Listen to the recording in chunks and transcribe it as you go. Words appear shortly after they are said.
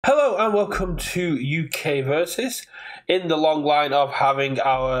Hello and welcome to UK Versus. In the long line of having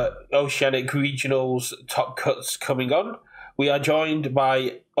our Oceanic Regionals top cuts coming on, we are joined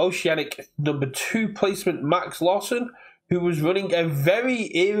by Oceanic number 2 placement Max Lawson, who was running a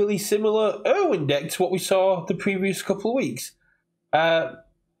very eerily similar Irwin deck to what we saw the previous couple of weeks.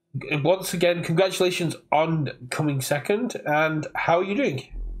 Once again, congratulations on coming second, and how are you doing?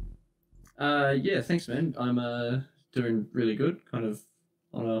 Yeah, thanks, man. I'm doing really good. Kind of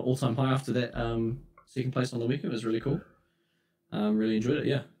on an all-time high after that second place on the weekend. It was really cool. Really enjoyed it.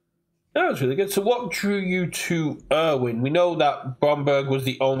 Yeah. That was really good. So, what drew you to Irwin? We know that Bromberg was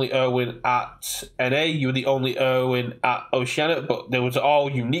the only Irwin at NA. You were the only Irwin at Oceanic, but there was all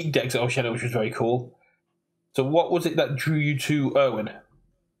unique decks at Oceanic, which was very cool. So, what was it that drew you to Irwin?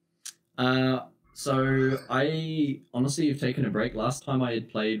 So I honestly have taken a break. Last time I had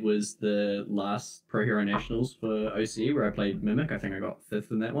played was the last Pro Hero Nationals for OCE, where I played Mimic. I think I got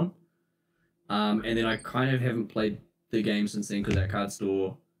fifth in that one. And then I kind of haven't played the game since then because that card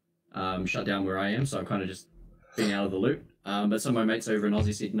store shut down where I am. So I've kind of just been out of the loop. But some of my mates over in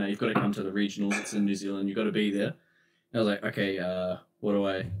Aussie said, "No, you've got to come to the regionals. It's in New Zealand. You've got to be there." And I was like, "Okay, what do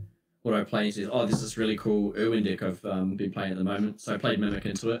I play?" And he says, "Oh, there's this really cool Irwin deck I've been playing at the moment." So I played Mimic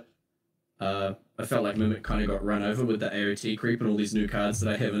into it. I felt like Mimic kind of got run over with the AOT creep and all these new cards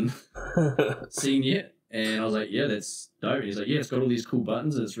that I haven't seen yet. And I was like, yeah, that's dope. And he's like, yeah, it's got all these cool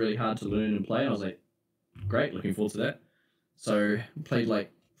buttons and it's really hard to learn and play. And I was like, great, looking forward to that. So played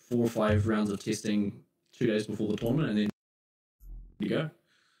like 4 or 5 rounds of testing 2 days before the tournament, and then you go.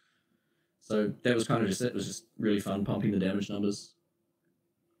 So that was kind of just it. It was just really fun pumping the damage numbers.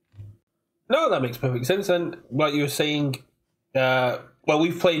 No, that makes perfect sense. And like you were saying, well,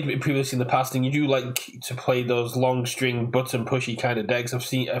 we've played previously in the past, and you do like to play those long string button pushy kind of decks. I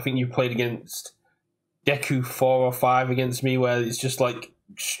think you played against Deku 4 or 5 against me, where it's just like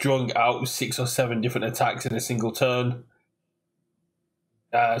strung out 6 or 7 different attacks in a single turn.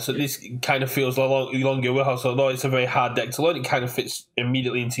 So this kind of feels along your wheelhouse. Although it's a very hard deck to learn, it kind of fits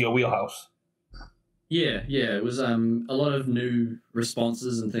immediately into your wheelhouse. Yeah, it was a lot of new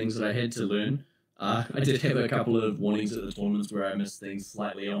responses and things that I had to learn. I did have a couple of warnings at the tournaments where I missed things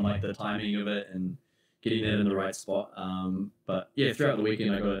slightly on like the timing of it and getting that in the right spot. But yeah, throughout the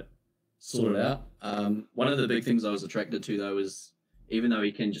weekend I got it sorted out. One of the big things I was attracted to though is even though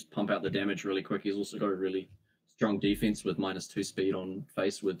he can just pump out the damage really quick, he's also got a really strong defense with -2 speed on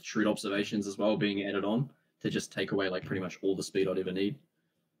face with shrewd observations as well being added on to just take away like pretty much all the speed I'd ever need.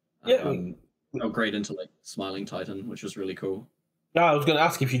 Yeah. Upgrade into like Smiling Titan, which was really cool. No, I was going to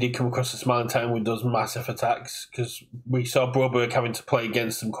ask if you did come across the Smiling Titan with those massive attacks, because we saw Broberg having to play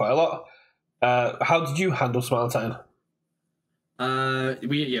against them quite a lot. How did you handle Smiling Titan?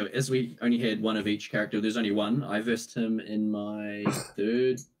 As we only had one of each character, there's only one. I versed him in my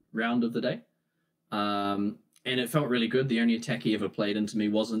 3rd round of the day. And it felt really good. The only attack he ever played into me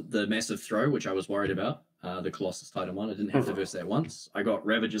wasn't the massive throw, which I was worried about. The Colossus Titan one. I didn't have to verse that once. I got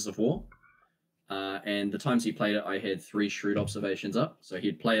Ravages of War. And the times he played it, I had 3 shrewd observations up. So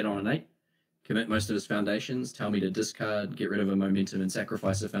he'd play it on an 8, commit most of his foundations, tell me to discard, get rid of a momentum, and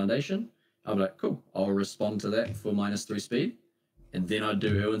sacrifice a foundation. I'm like, cool, I'll respond to that for -3 speed. And then I'd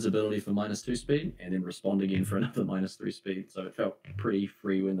do Erwin's ability for -2 speed, and then respond again for another -3 speed. So it felt pretty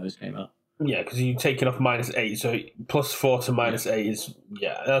free when those came up. Yeah, because you take it off -8, so +4 to -8 is,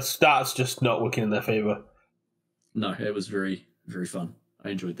 that's just not working in their favour. No, it was very, very fun. I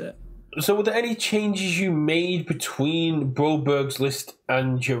enjoyed that. So were there any changes you made between Broberg's list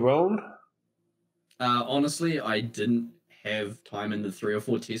and your own? Honestly, I didn't have time in the 3 or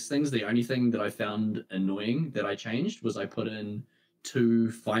 4 test things. The only thing that I found annoying that I changed was I put in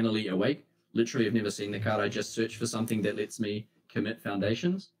 2 Finally Awake. Literally, I've never seen the card. I just searched for something that lets me commit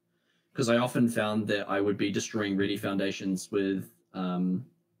foundations. Because I often found that I would be destroying ready foundations with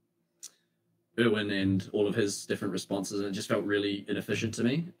Irwin and all of his different responses, and it just felt really inefficient to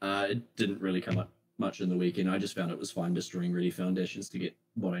me. It didn't really come up much in the weekend. I just found it was fine destroying ready foundations to get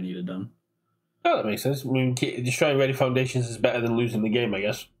what I needed done. Oh, that makes sense. I mean, destroying ready foundations is better than losing the game, I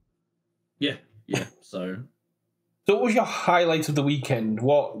guess. Yeah. So what was your highlight of the weekend?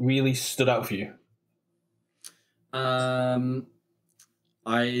 What really stood out for you?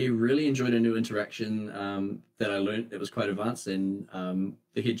 I really enjoyed a new interaction that I learned that was quite advanced, and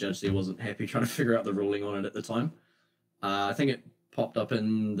the head judge there wasn't happy trying to figure out the ruling on it at the time. I think it popped up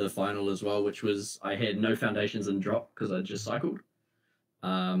in the final as well, which was I had no foundations in drop because I just cycled.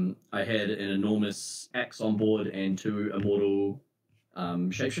 I had an enormous axe on board and 2 immortal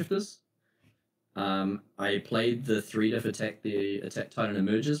shapeshifters. I played the 3-diff attack, the attack Titan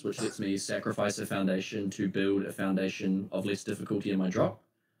emerges, which lets me sacrifice a foundation to build a foundation of less difficulty in my drop.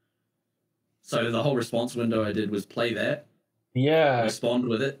 So the whole response window I did was play that, Yeah. respond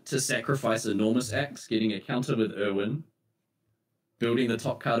with it to sacrifice enormous axe, getting a counter with Irwin, building the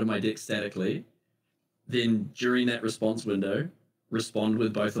top card of my deck statically. Then during that response window, respond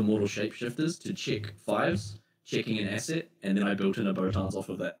with both immortal shapeshifters to check 5s, checking an asset, and then I built in a Botans off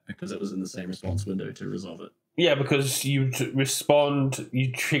of that because it was in the same response window to resolve it. Yeah, because you respond,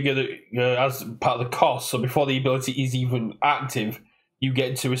 you trigger as part of the cost. So before the ability is even active, you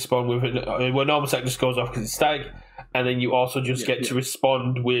get to respond with it. When normal set just goes off because it's static, and then you also just get to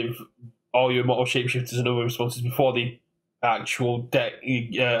respond with all your immortal shapeshifters and other responses before the actual deck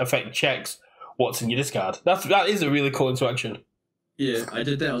effect checks what's in your discard. That is a really cool interaction. Yeah, I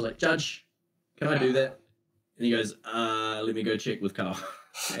did that. I was like, Judge, can I do that? And he goes, let me go check with Carl.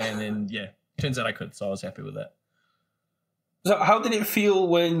 And then, yeah, turns out I could, so I was happy with that. So how did it feel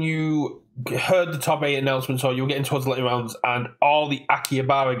when you heard the top 8 announcements, or you were getting towards the later rounds, and all the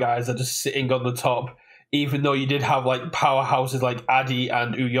Akihabara guys are just sitting on the top, even though you did have like powerhouses like Adi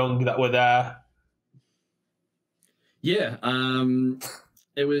and Young that were there? Yeah,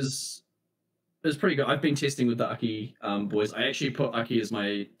 it was pretty good. I've been testing with the Aki boys. I actually put Aki as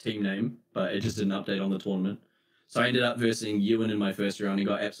my team name, but it just didn't update on the tournament. So I ended up versing Ewan in my first round and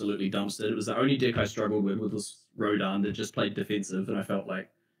got absolutely dumpstered. It was the only deck I struggled with this Rodan that just played defensive, and I felt like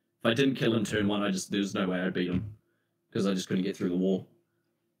if I didn't kill him turn 1, there was no way I'd beat him because I just couldn't get through the wall.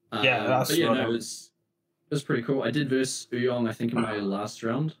 But yeah, no, it was pretty cool. I did verse Uyong, I think, in my last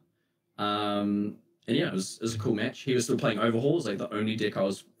round. And yeah, it was a cool match. He was still playing Overhauls, like the only deck I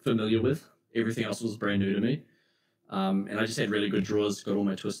was familiar with. Everything else was brand new to me. And I just had really good draws, got all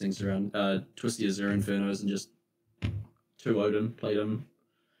my twistings around, Twisty Azure Infernos, and just 2-0'd him, played him,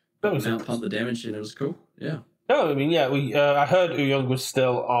 pumped the damage, and it was cool. Yeah. No, I mean, yeah, I heard Uyong was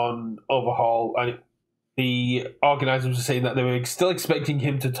still on Overhaul, and the organisers were saying that they were still expecting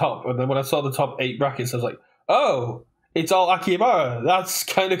him to top. And then when I saw the top 8 brackets, I was like, oh, it's all Akihabara. That's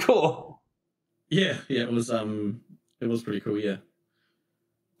kind of cool. Yeah, it was pretty cool, yeah.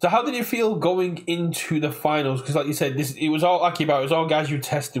 So how did you feel going into the finals? Because like you said, it was all Akihabara, it was all guys you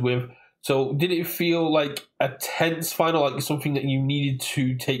tested with. So did it feel like a tense final, like something that you needed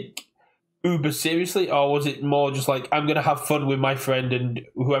to take uber seriously? Or was it more just like, I'm going to have fun with my friend and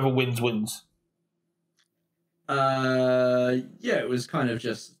whoever wins, wins? Yeah, it was kind of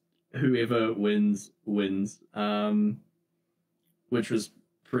just whoever wins, wins, which was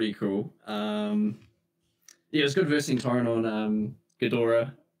pretty cool. Yeah, it was good versing Torren on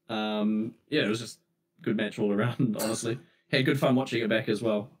Ghidorah. Yeah, it was just a good match all around, honestly. Had good fun watching it back as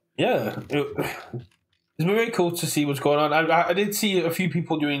well. Yeah, it's been very cool to see what's going on. I did see a few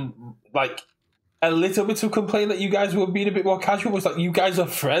people doing like a little bit of complaint that you guys were being a bit more casual. It's like, you guys are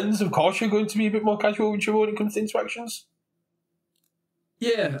friends, of course you're going to be a bit more casual with each other when it comes to interactions.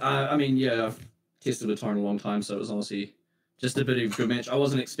 Yeah, I mean, yeah, I've tested with Torren a long time, so it was honestly just a bit of a good match. I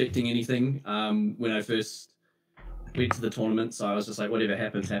wasn't expecting anything when I first went to the tournament, so I was just like, whatever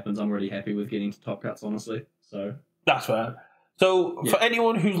happens, happens. I'm really happy with getting to top cuts, honestly. So that's right. So for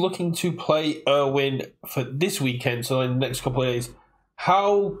anyone who's looking to play Irwin for this weekend, so in the next couple of days,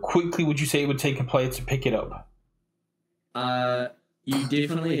 how quickly would you say it would take a player to pick it up? You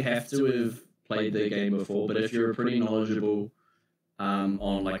definitely have to have played the game before, but if you're pretty knowledgeable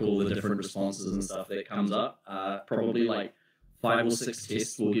on like all the different responses and stuff that comes up, probably like 5 or 6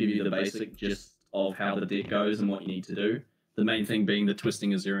 tests will give you the basic gist of how the deck goes and what you need to do. The main thing being the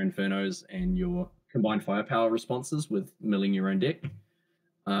twisting Azure Infernos and your combined firepower responses with milling your own deck.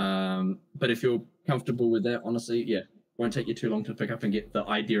 But if you're comfortable with that, honestly, yeah, won't take you too long to pick up and get the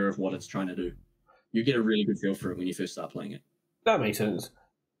idea of what it's trying to do. You get a really good feel for it when you first start playing it. That makes sense.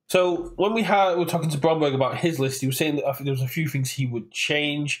 So when we were talking to Bromberg about his list, he was saying that there was a few things he would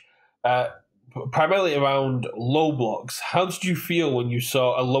change, primarily around low blocks. How did you feel when you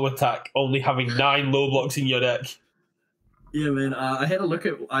saw a low attack only having 9 low blocks in your deck? Yeah, man, I had a look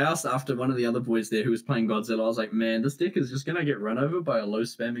at... I asked after one of the other boys there who was playing Godzilla, I was like, man, this deck is just going to get run over by a low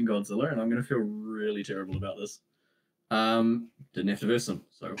spamming Godzilla, and I'm going to feel really terrible about this. Didn't have to verse him,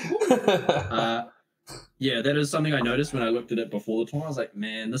 so... yeah, that is something I noticed when I looked at it before the tournament. I was like,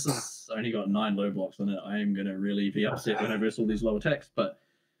 man, this has only got 9 low blocks on it. I am going to really be upset when I verse all these low attacks, but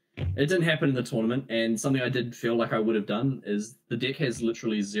it didn't happen in the tournament, and something I did feel like I would have done is the deck has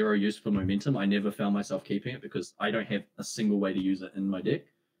literally 0 use for momentum. I never found myself keeping it because I don't have a single way to use it in my deck.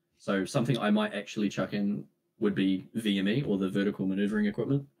 So something I might actually chuck in would be VME, or the vertical maneuvering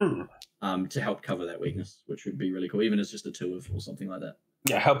equipment, to help cover that weakness, which would be really cool, even as just a 2 of or something like that.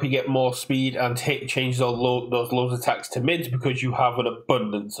 Yeah, help you get more speed and change those low attacks to mids because you have an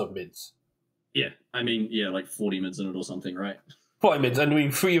abundance of mids. Yeah, I mean, yeah, like 40 mids in it or something, right? 40 minutes, and I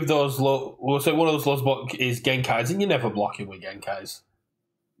mean, 3 of those so one of those lows block is Genkai's, and you're never blocking with Genkai's.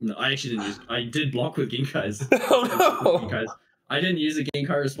 No, I actually didn't use. I did block with Genkai's. Oh no! I didn't use a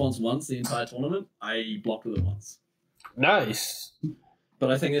Genkai response once the entire tournament. I blocked with it once. Nice. But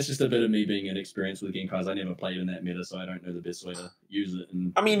I think that's just a bit of me being inexperienced with Genkai's. I never played in that meta, so I don't know the best way to use it.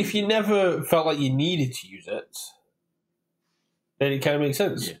 And I mean, if you never felt like you needed to use it, then it kind of makes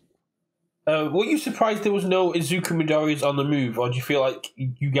sense. Yeah. Were you surprised there was no Izuku Midori's on the move, or do you feel like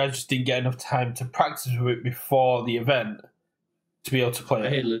you guys just didn't get enough time to practice with it before the event to be able to play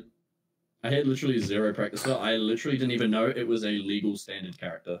it? I had literally 0 practice. So I literally didn't even know it was a legal standard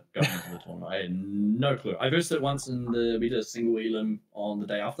character going into the tournament. I had no clue. I versed it once we did a single elim on the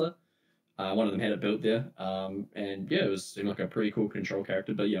day after. One of them had it built there. And yeah, it seemed like a pretty cool control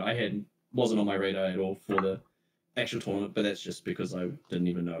character. But yeah, wasn't on my radar at all for the actual tournament, but that's just because I didn't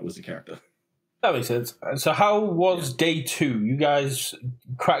even know it was a character. That makes sense. So how was day 2? You guys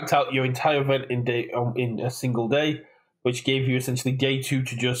cracked out your entire event in a single day, which gave you essentially day 2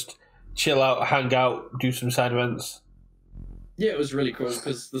 to just chill out, hang out, do some side events. Yeah, it was really cool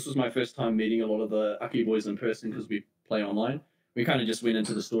because this was my first time meeting a lot of the Aki boys in person because we play online. We kind of just went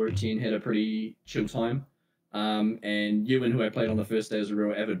into the store routine, had a pretty chill time. And Ewan, who I played on the first day, is a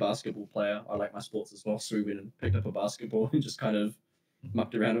real avid basketball player. I like my sports as well, so we went and picked up a basketball and just kind of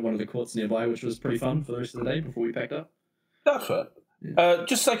mucked around at one of the courts nearby, which was pretty fun for the rest of the day before we packed up. That's right. Yeah.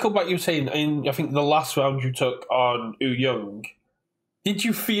 Just cycle back, you were saying, in I think the last round you took on Yu Young, did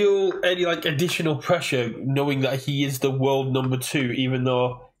you feel any additional pressure knowing that he is the world number 2, even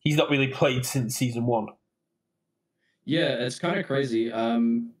though he's not really played since season 1? Yeah, it's kind of crazy.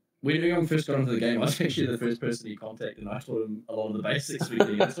 When Yu Young first got into the game, I was actually the first person he contacted, and I taught him a lot of the basics.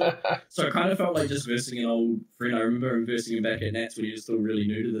 So I kind of felt like just versing an old friend. I remember him versing him back at Nats when he was still really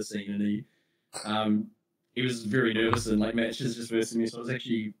new to the scene, and he was very nervous in matches just versing me. So it was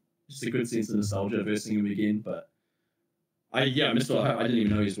actually just a good sense of nostalgia versing him again. But I didn't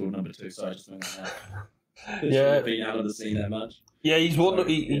even know he was world number 2, so I just went like that. Yeah, being out of the scene that much. Yeah, he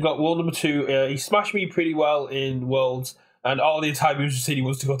got world number 2. He smashed me pretty well in Worlds. And all the time he was just saying he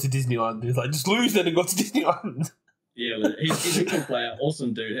wants to go to Disneyland. He's like, just lose then and go to Disneyland. Yeah, he's a cool player.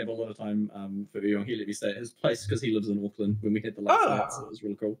 Awesome dude. Have a lot of time for Yu Young. He let me stay at his place because he lives in Auckland when we had the last night, so it was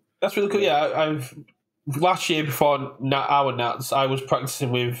really cool. That's really cool. Yeah, last year before our Nats, I was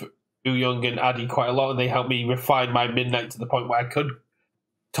practicing with Yu Young and Addy quite a lot, and they helped me refine my midnight to the point where I could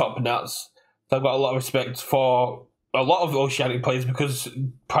top Nats. So I've got a lot of respect for a lot of Oceanic players because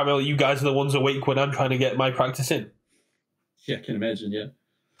primarily you guys are the ones awake when I'm trying to get my practice in. Yeah, I can imagine, yeah.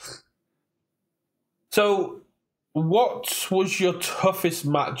 So, what was your toughest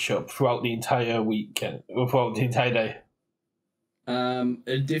matchup throughout the entire weekend, or throughout the entire day?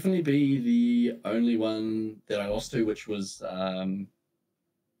 It'd definitely be the only one that I lost to, which was fully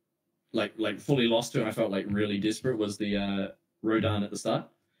lost to, and I felt really desperate, was the Rodan at the start.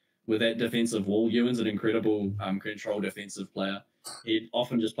 With that defensive wall, Ewan's an incredible control defensive player. He'd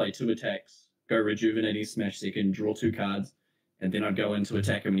often just play 2 attacks, go rejuvenating smash second, draw 2 cards, and then I'd go in to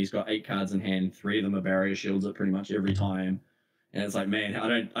attack him, and he's got 8 cards in hand. 3 of them are barrier shields at pretty much every time. And it's like, man,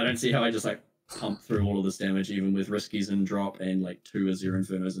 I don't see how I just pump through all of this damage, even with riskies in drop and 2 Azure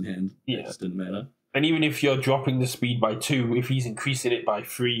Infernos in hand. Yeah. It just didn't matter. And even if you're dropping the speed by 2, if he's increasing it by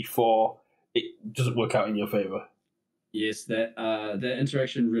 3, 4, it doesn't work out in your favour. Yes, that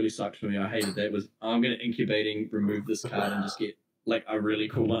interaction really sucked for me. I hated that. I'm going to incubating, remove this card, and just get a really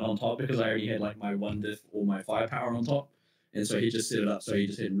cool one on top because I already had my 1 diff or my firepower on top. And so he just set it up so he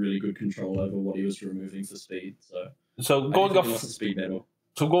just had really good control over what he was removing for speed. So going off the speed battle.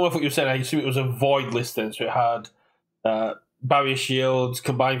 So going off what you're saying, I assume it was a void list then. So it had barrier shields,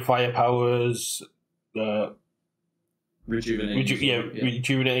 combined firepowers, rejuvenating.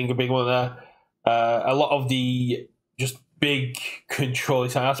 Rejuvenating, a big one there. A lot of the just big control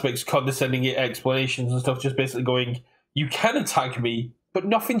aspects, condescending explanations and stuff, just basically going, you can attack me, but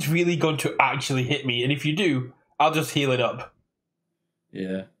nothing's really going to actually hit me. And if you do, I'll just heal it up.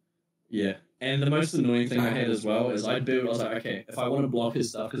 Yeah. And the most annoying thing I had as well is I was like, okay, if I want to block his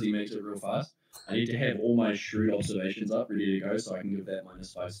stuff because he makes it real fast, I need to have all my shrewd observations up, ready to go, so I can give that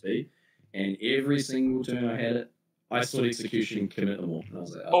 -5 speed. And every single turn I had it, I saw execution, commit them all. And I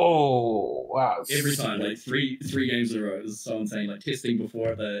was like, oh wow. Every time, three games in a row. It was so insane. Testing before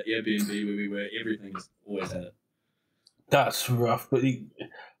at the Airbnb where we were, everything just always had it. That's rough, but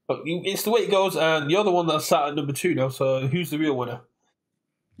it's the way it goes, and you're the one that sat at number 2 now, so who's the real winner?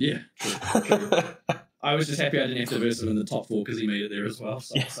 Yeah, true. I was just happy I didn't have to verse him in the top 4 because he made it there as well.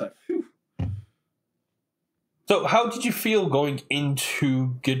 So I was like, phew. So, how did you feel going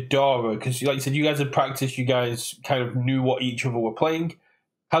into Ghidorah? Because, like you said, you guys had practiced, you guys kind of knew what each other were playing.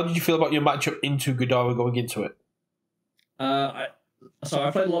 How did you feel about your matchup into Ghidorah going into it? So I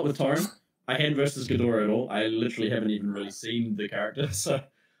played a lot with Torin. I hadn't versus Ghidorah at all. I literally haven't even really seen the character. So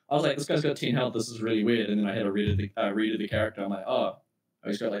I was like, this guy's got 10 health. This is really weird. And then I had a read of the character. I'm like, oh,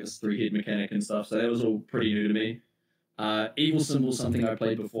 he's got like this 3-head mechanic and stuff. So that was all pretty new to me. Evil Symbol, something I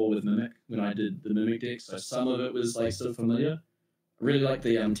played before with Mimic when I did the Mimic deck. So some of it was like still familiar. I really liked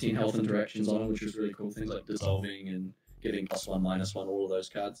the 10 health interactions on it, which was really cool. Things like dissolving and getting +1, -1, all of those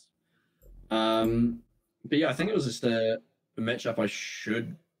cards. But yeah, I think it was just a matchup I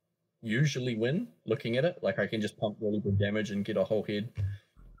should usually win, looking at it. Like, I can just pump really good damage and get a whole head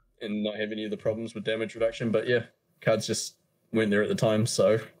and not have any of the problems with damage reduction. But yeah, cards just weren't there at the time,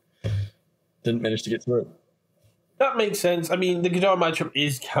 so didn't manage to get through it. That makes sense. I mean, the Ghidorah matchup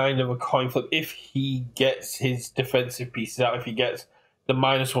is kind of a coin flip. If he gets his defensive pieces out, if he gets the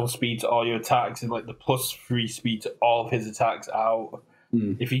 -1 speed to all your attacks and like the +3 speed to all of his attacks out,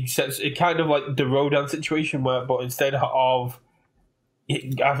 if he sets it, kind of like the Rodan situation where, but instead of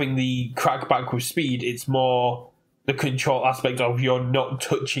having the crackback with speed, it's more the control aspect of you're not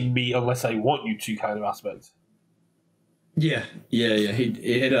touching me unless I want you to kind of aspect. Yeah. He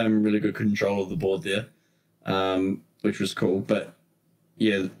had really good control of the board there, which was cool. But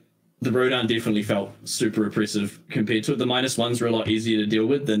yeah, the Rodan definitely felt super oppressive compared to it. The -1s were a lot easier to deal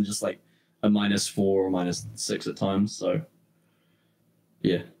with than just like a -4 or -6 at times. So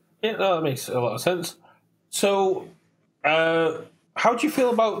yeah. Yeah, no, that makes a lot of sense. So, how do you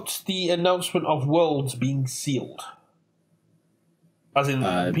feel about the announcement of Worlds being sealed? As in,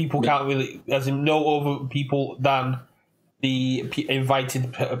 people can't really, as in, no other people than the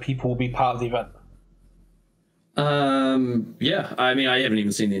invited people will be part of the event. Yeah, I mean, I haven't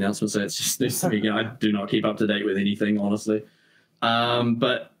even seen the announcement, so it's just this to me. I do not keep up to date with anything, honestly.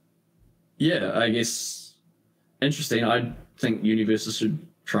 But yeah, I guess interesting. I think Universes should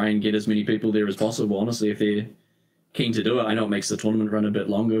try and get as many people there as possible, honestly, if they're keen to do it. I know it makes the tournament run a bit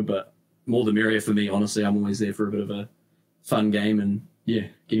longer, but more the merrier for me, honestly. I'm always there for a bit of a fun game, and yeah,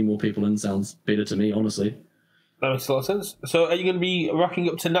 getting more people in sounds better to me, honestly. That makes a lot of sense. So are you going to be rocking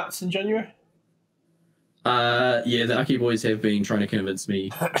up to Nats in January? Yeah, the Aki boys have been trying to convince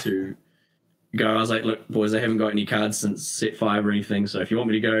me to go. I was like, look, boys, I haven't got any cards since set 5 or anything, so if you want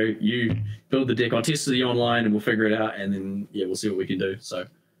me to go, you build the deck. I'll test it online and we'll figure it out, and then, yeah, we'll see what we can do. So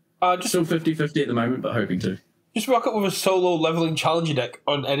just still 50-50 at the moment, but hoping to. Just rock up with a solo leveling challenger deck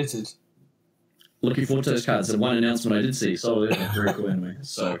unedited. Looking forward to those cards. The one announcement I did see, solo leveling, very cool anyway.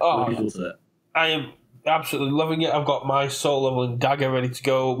 So looking forward to that. I am absolutely loving it. I've got my soul leveling dagger ready to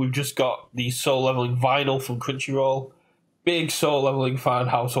go. We've just got the soul leveling vinyl from Crunchyroll. Big soul leveling fan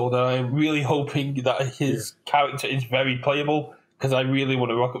household, and I'm really hoping that his character is very playable, because I really want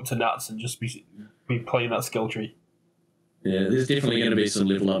to rock up to Nats and just be playing that skill tree. Yeah, there's definitely going to be some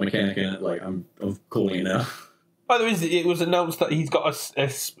level up mechanic in it. Like, I'm calling it now. Oh, there is. It was announced that he's got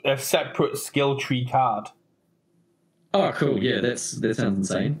a separate skill tree card. Oh, cool. Yeah, that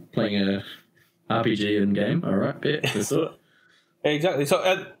sounds insane. Playing a RPG in game. All right, yeah, let's do it. Exactly.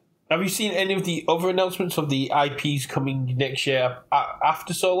 So, have you seen any of the other announcements of the IPs coming next year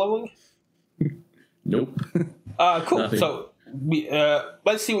after Soul Leveling? Nope. Cool. Nothing. So,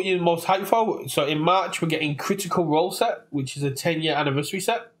 let's see what you're most hyped for. So, in March, we're getting Critical Role set, which is a 10-year anniversary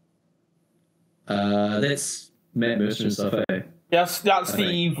set. That's Matt Mercer and stuff, eh? Yes, that's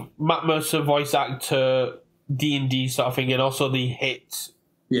the Matt Mercer voice actor D&D sort of thing, and also the hit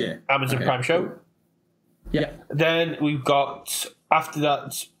Amazon Prime show. Cool. Yeah. Then we've got, after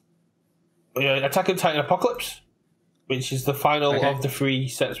that, Attack on Titan Apocalypse, which is the final of the 3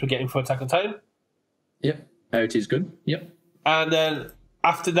 sets we're getting for Attack on Titan. Yep. IoT is good. Yep. And then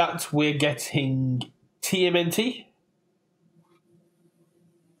after that, we're getting TMNT.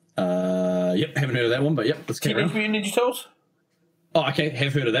 Yep, haven't heard of that one, but yep, let's get Teenage Mutant Ninja Turtles. Oh, okay,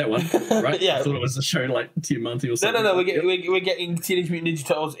 have heard of that one, right? Yeah. I thought it was a show like TMNT or something. No, we're getting Teenage Mutant Ninja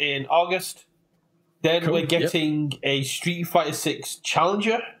Turtles in August. Then we're getting a Street Fighter 6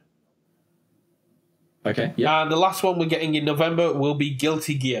 Challenger. Okay, yeah. And the last one we're getting in November will be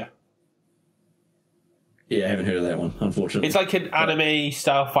Guilty Gear. Yeah, I haven't heard of that one, unfortunately. It's like an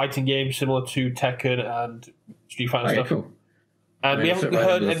anime-style fighting game similar to Tekken and Street Fighter stuff. Cool. And we haven't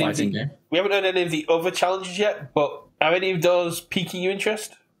heard any of the other challenges yet, but are any of those piquing your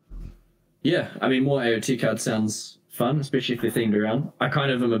interest? Yeah, I mean, more AOT cards sounds fun, especially if they're themed around. I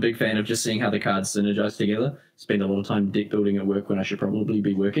kind of am a big fan of just seeing how the cards synergize together. Spend a lot of time deck building at work when I should probably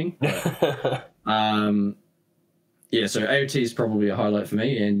be working. But, yeah, so AOT is probably a highlight for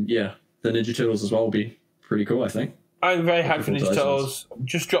me, and yeah, the Ninja Turtles as well will be pretty cool, I think. I'm very happy for Ninja Turtles.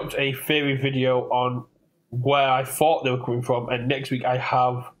 Just dropped a theory video on where I thought they were coming from, and next week I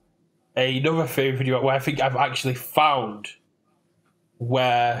have another theory video where I think I've actually found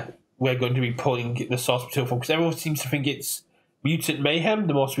where we're going to be pulling the source material from, because everyone seems to think it's Mutant Mayhem,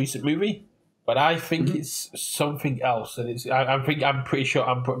 the most recent movie, but I think it's something else, and I'm pretty sure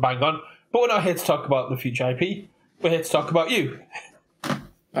I'm bang on. But we're not here to talk about the future IP. We're here to talk about you. All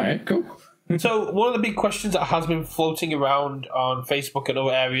right, cool. So one of the big questions that has been floating around on Facebook and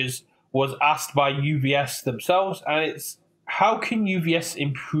other areas was asked by UVS themselves, and it's, how can UVS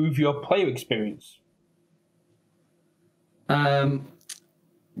improve your player experience? Going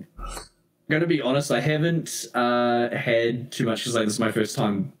to be honest, I haven't had too much, because like, this is my first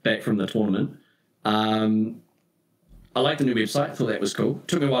time back from the tournament. I like the new website, thought that was cool.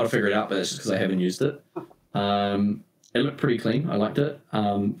 Took me a while to figure it out, but that's just because I haven't used it. It looked pretty clean. I liked it.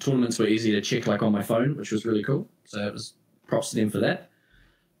 Tournaments were easy to check like on my phone, which was really cool. So it was props to them for that.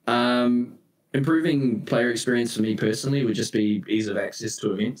 Improving player experience for me personally would just be ease of access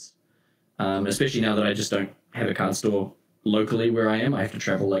to events. Especially now that I just don't have a card store locally where I am. I have to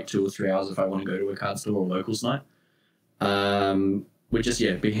travel like 2 or 3 hours if I want to go to a card store or locals night. Would just,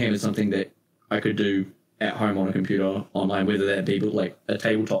 be handed something that I could do at home on a computer online, whether that be like a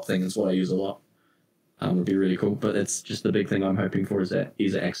tabletop thing is what I use a lot. Would be really cool, but it's just the big thing I'm hoping for is that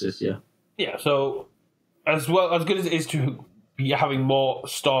ease of access. Yeah. So as good as it is to be having more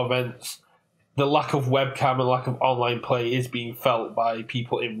store events, the lack of webcam and lack of online play is being felt by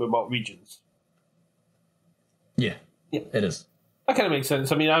people in remote regions. Yeah, it is. That kind of makes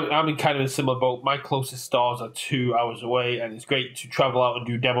sense. I mean, I'm in kind of a similar boat. My closest stores are 2 hours away, and it's great to travel out and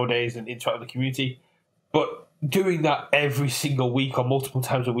do demo days and interact with the community. But doing that every single week or multiple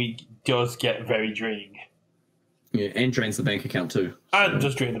times a week does get very draining. Yeah, and drains the bank account too. And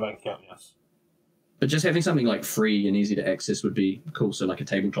does drain the bank account, yes. But just having something like free and easy to access would be cool. So like a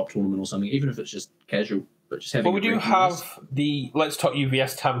tabletop tournament or something, even if it's just casual. But just having. But we do have the Let's Talk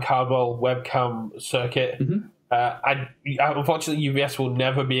UVS Tam Cardwell webcam circuit. Unfortunately, UVS will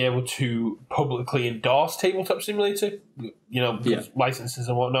never be able to publicly endorse Tabletop Simulator, because licenses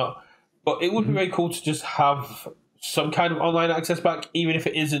and whatnot. But it would be very cool to just have some kind of online access back, even if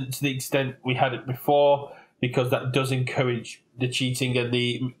it isn't to the extent we had it before, because that does encourage the cheating and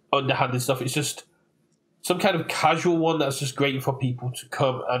the underhanded stuff. It's just some kind of casual one that's just great for people to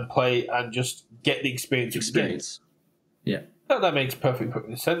come and play and just get the experience. Yeah. That makes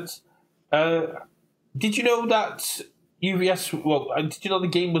perfect sense. Did you know that did you know the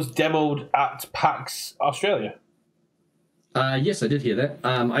game was demoed at PAX Australia? Yes, I did hear that.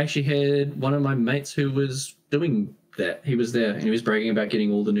 I actually had one of my mates who was doing that. He was there and he was bragging about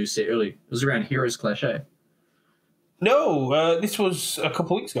getting all the new set early. It was around Heroes Clash, eh? No, this was a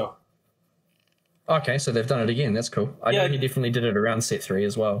couple of weeks ago. Okay, so they've done it again. That's cool. I know he definitely did it around set 3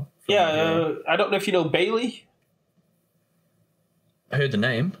 as well. I don't know if you know Bailey. I heard the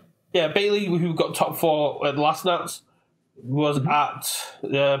name. Yeah, Bailey, who got top 4 at the last Nats, was at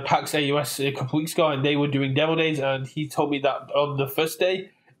the PAX AUS a couple weeks ago, and they were doing demo days, and he told me that on the first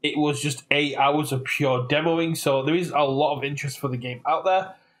day, it was just 8 hours of pure demoing, so there is a lot of interest for the game out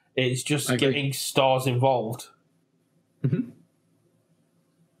there. It's just getting stars involved.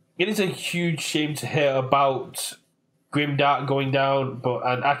 It is a huge shame to hear about Grimdark going down,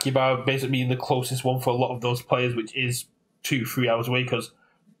 and Akiba basically being the closest one for a lot of those players, which is 2-3 hours away, because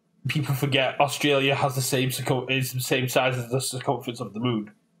people forget Australia has the same size as the circumference of the moon.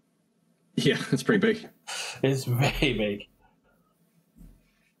 Yeah, it's pretty big. It's very big.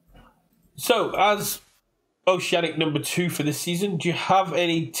 So, as Oceanic number 2 for this season, do you have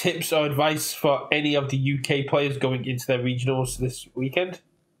any tips or advice for any of the UK players going into their regionals this weekend?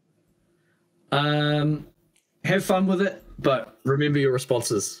 Have fun with it, but remember your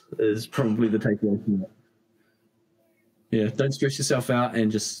responses is probably the takeaway from it. Yeah, don't stress yourself out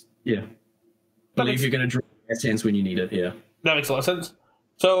and just, believe you're going to draw your hands when you need it, That makes a lot of sense.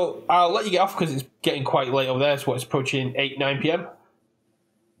 So I'll let you get off because it's getting quite late over there. It's it's approaching 9 p.m.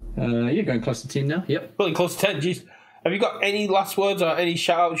 You're going close to 10 now, yep. Really close to 10, jeez. Have you got any last words or any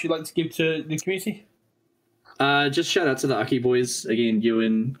shout-outs you'd like to give to the community? Just shout out to the Aki boys. Again,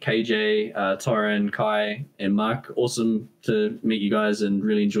 Ewan, KJ, Torin, Kai, and Mark. Awesome to meet you guys and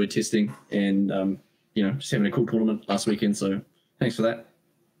really enjoyed testing and, just having a cool tournament last weekend. So thanks for that.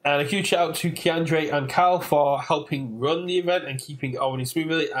 And a huge shout out to Keandre and Cal for helping run the event and keeping it running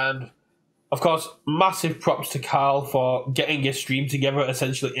smoothly. And of course, massive props to Cal for getting a stream together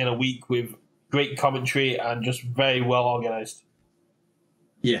essentially in a week with great commentary and just very well organised.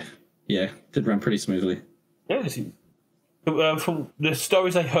 Yeah, did run pretty smoothly. Yeah, From the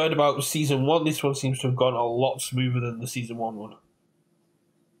stories I heard about season 1, this one seems to have gone a lot smoother than the season 1 one.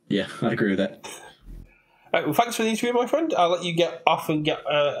 Yeah, I'd agree with that. Right, well, thanks for the interview, my friend. I'll let you get off and get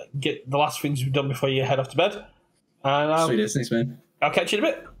the last things you've done before you head off to bed. And Sweet, thanks, man. I'll catch you in a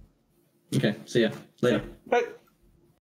bit. Okay, see ya. Later. Bye.